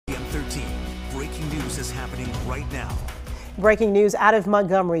is happening right now. Breaking news out of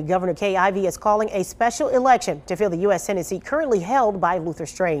Montgomery. Governor Ivey is calling a special election to fill the U.S. Senate seat currently held by Luther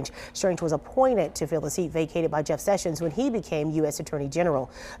Strange. Strange was appointed to fill the seat vacated by Jeff Sessions when he became U.S. Attorney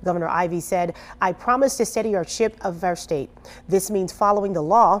General. Governor Ivey said, "I promise to steady our ship of our state. This means following the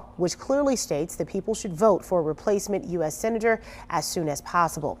law, which clearly states that people should vote for a replacement U.S. Senator as soon as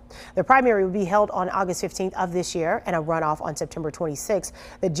possible." The primary will be held on August 15th of this year and a runoff on September 26th.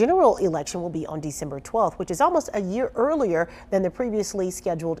 The general election will be on December 12th, which is almost a year earlier than the previously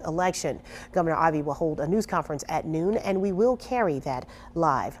scheduled election. Governor Ivey will hold a news conference at noon, and we will carry that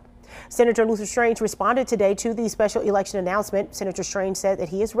live. Senator Luther Strange responded today to the special election announcement. Senator Strange said that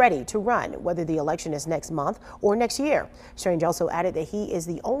he is ready to run, whether the election is next month or next year. Strange also added that he is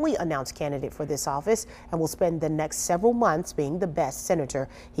the only announced candidate for this office and will spend the next several months being the best senator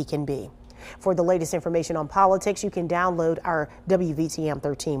he can be. For the latest information on politics, you can download our WVTM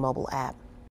 13 mobile app.